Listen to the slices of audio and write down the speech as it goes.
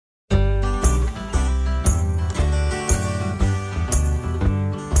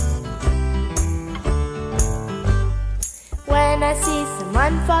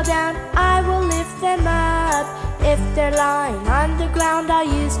one fall down, I will lift them up. If they're lying on the ground, I'll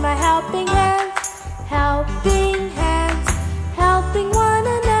use my helping hands. Helping hands, helping one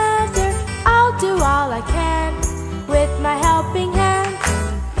another. I'll do all I can with my helping hands.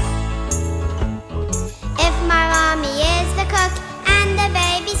 If my mommy is the cook and the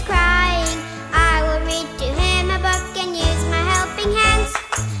baby's crying, I will read to him a book and use my helping hands.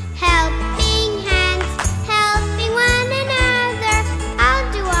 Helping hands, helping one another. I'll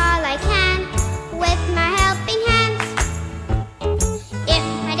do all I can with my helping hands. If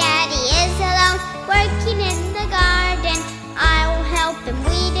my daddy is alone, working in the garden, I will help him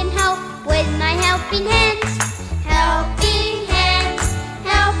weed and hoe with my helping hands. Helping hands,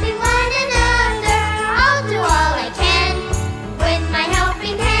 helping one another. I'll do all I can with my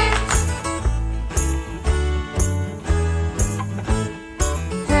helping hands.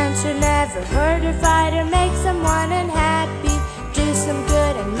 Hands should never hurt or fight or make someone unhappy.